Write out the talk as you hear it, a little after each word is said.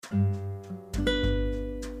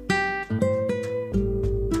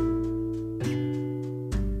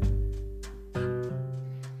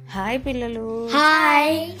Hi పిల్లలు.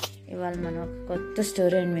 Hi. ఇవాళ మనం ఒక కొత్త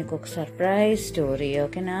స్టోరీ అండ్ మీకు ఒక సర్ప్రైజ్ స్టోరీ.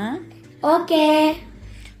 ఓకేనా? ఓకే.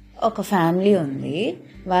 ఒక ఫ్యామిలీ ఉంది.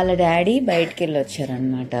 వాళ్ళ డాడీ బయటికి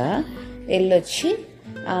వెళ్ళొచ్చారనమాట. వెళ్ళొచ్చి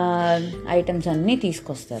ఐటమ్స్ అన్నీ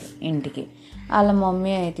తీసుకొస్తారు ఇంటికి. వాళ్ళ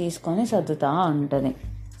మమ్మీ అవి తీసుకొని సర్దుతూ ఉంటుంది.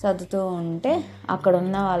 సర్దుతూ ఉంటే అక్కడ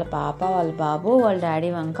ఉన్న వాళ్ళ పాప వాళ్ళ బాబు వాళ్ళ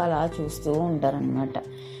డాడీ వంక అలా చూస్తూ ఉంటారనమాట.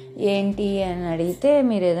 ఏంటి అని అడిగితే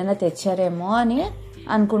మీరు ఏదైనా తెచ్చారేమో అని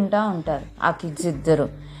అనుకుంటా ఉంటారు ఆ కిడ్స్ ఇద్దరు.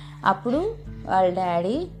 అప్పుడు వాళ్ళ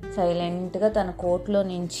డాడీ సైలెంట్గా తన కోట్లో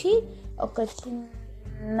నుంచి ఒక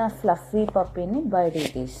చిన్న ఫ్లఫీ పప్పీని బయటికి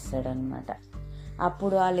తీస్తాడనమాట.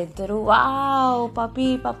 అప్పుడు వాళ్ళిద్దరూ వావ్ పప్పీ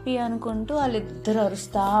పప్పీ అనుకుంటూ వాళ్ళిద్దరు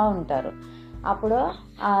అరుస్తూ ఉంటారు. అప్పుడు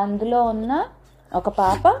అందులో ఉన్న ఒక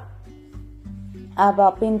పాప ఆ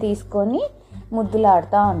పప్పీని తీసుకొని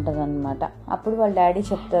ముద్దులాడుతూ ఉంటుంది అనమాట. అప్పుడు వాళ్ళ డాడీ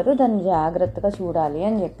చెప్తారు దాన్ని జాగ్రత్తగా చూడాలి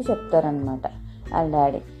అని చెప్పి చెప్తారనమాట వాళ్ళ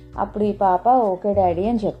డాడీ. అప్పుడు ఈ పాప ఓకే డాడీ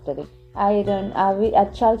అని చెప్తుంది. అది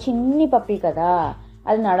చాలా చిన్ని పప్పీ కదా,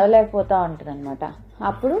 అది నడవలేకపోతూ ఉంటుంది అనమాట.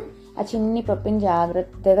 అప్పుడు ఆ చిన్ని పప్పిని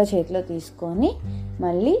జాగ్రత్తగా చేతిలో తీసుకొని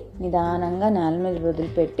మళ్ళీ నిదానంగా నేల మీద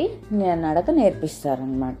వదిలిపెట్టి నడక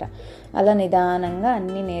నేర్పిస్తారనమాట. అలా నిదానంగా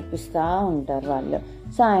అన్నీ నేర్పిస్తూ ఉంటారు వాళ్ళు.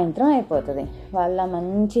 సాయంత్రం అయిపోతుంది. వాళ్ళ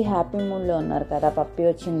మంచి హ్యాపీ మూడ్లో ఉన్నారు కదా, పప్పి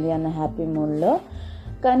వచ్చింది అన్న హ్యాపీ మూడ్లో.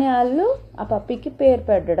 కానీ వాళ్ళు ఆ పప్పికి పేరు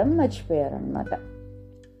పెట్టడం మర్చిపోయారనమాట.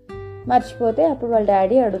 మర్చిపోతే అప్పుడు వాళ్ళ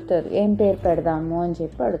డాడీ అడుగుతారు ఏం పేరు పెడదాము అని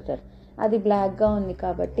చెప్పి అడుగుతారు. అది బ్లాక్గా ఉంది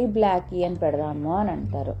కాబట్టి బ్లాకీ అని పెడదాము అని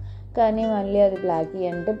అంటారు. కానీ మళ్ళీ అది బ్లాకీ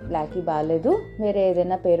అంటే బ్లాకీ బాగాలేదు, వేరే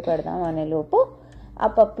ఏదైనా పేరు పెడదాం అనే లోపు ఆ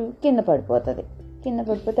పప్పి కింద పడిపోతుంది. కింద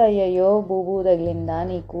పడిపోతే అయ్యయ్యో బూబు తగిలిందా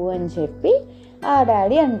నీకు అని చెప్పి ఆ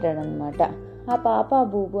డాడీ అంటాడనమాట. ఆ పాప ఆ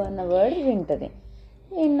బూబు అన్న వర్డ్ వింటుంది.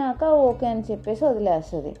 విన్నాక ఓకే అని చెప్పేసి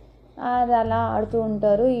వదిలేస్తుంది. అది అలా ఆడుతూ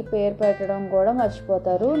ఉంటారు. ఈ పేరు పెట్టడం కూడా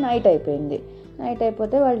మర్చిపోతారు. నైట్ అయిపోయింది. నైట్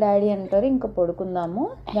అయిపోతే వాళ్ళ డాడీ అంటారు ఇంకా పడుకుందాము,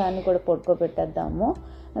 దాన్ని కూడా పడుకోబెట్టేద్దాము.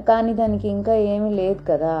 కానీ దానికి ఇంకా ఏమీ లేదు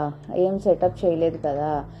కదా, ఏం సెటప్ చేయలేదు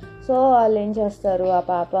కదా. సో వాళ్ళు ఏం చేస్తారు, ఆ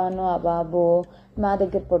పాపను ఆ బాబు మా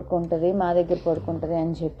దగ్గర పడుకుంటుంది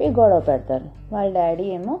అని చెప్పి గొడవ పెడతారు. వాళ్ళ డాడీ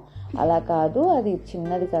ఏమో అలా కాదు, అది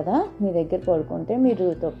చిన్నది కదా, మీ దగ్గర పడుకుంటే మీరు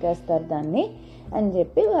తొక్కేస్తారు దాన్ని అని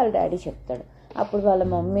చెప్పి వాళ్ళ డాడీ చెప్తాడు. అప్పుడు వాళ్ళ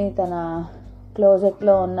మమ్మీ తన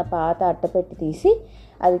క్లోజెట్లో ఉన్న పాత అట్టపెట్టి తీసి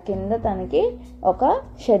అది కింద తనకి ఒక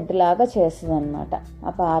షెడ్ లాగా చేస్తుంది అనమాట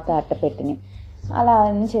ఆ పాత అట్టపెట్టిని. అలా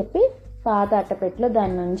అని చెప్పి పాత అట్టపెట్టిలో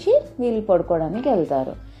దాని నుంచి వీళ్ళు పడుకోవడానికి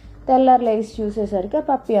వెళ్తారు. తెల్లారు లేచి చూసేసరికి ఆ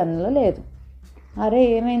పప్పి అందులో లేదు. అరే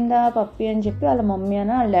ఏమైందా పప్పి అని చెప్పి వాళ్ళ మమ్మీ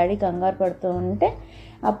అని వాళ్ళ డాడీ కంగారు పడుతూ ఉంటే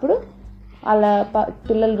అప్పుడు అలా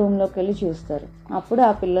పిల్లల రూమ్లోకి వెళ్ళి చూస్తారు. అప్పుడు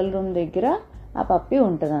ఆ పిల్లల రూమ్ దగ్గర ఆ పప్పి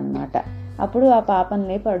ఉంటుంది అన్నమాట. అప్పుడు ఆ పాపని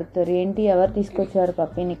లేపి అడుగుతారు ఏంటి ఎవరు తీసుకొచ్చారు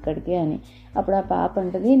పప్పిని ఇక్కడికి అని. అప్పుడు ఆ పాప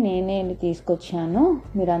అంటుంది నేనే వెళ్ళి తీసుకొచ్చాను,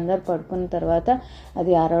 మీరందరూ పడుకున్న తర్వాత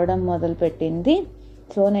అది అరవడం మొదలుపెట్టింది,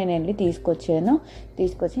 సో నేను వెళ్ళి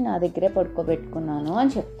తీసుకొచ్చి నా దగ్గరే పడుకోబెట్టుకున్నాను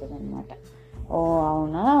అని చెప్తుంది అనమాట. ఓ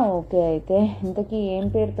అవునా ఓకే, అయితే ఇంతకీ ఏం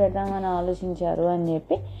పేరు పెడదామని ఆలోచించారు అని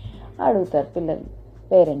చెప్పి అడుగుతారు పిల్లలు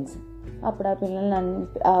పేరెంట్స్. అప్పుడు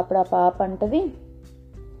ఆ పాప అంటది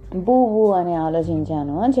బూబు అని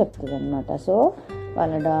ఆలోచించాను అని చెప్తుంది అనమాట. సో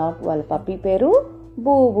వాళ్ళ పప్పి పేరు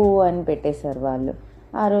బూబు అని పెట్టేశారు వాళ్ళు.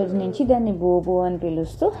 ఆ రోజు నుంచి దాన్ని బూబు అని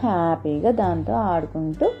పిలుస్తూ హ్యాపీగా దాంతో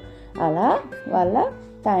ఆడుకుంటూ అలా వాళ్ళ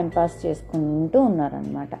టైంపాస్ చేసుకుంటూ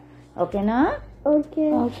ఉన్నారనమాట. ఓకేనా? ఓకే.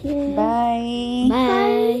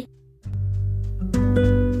 బాయ్.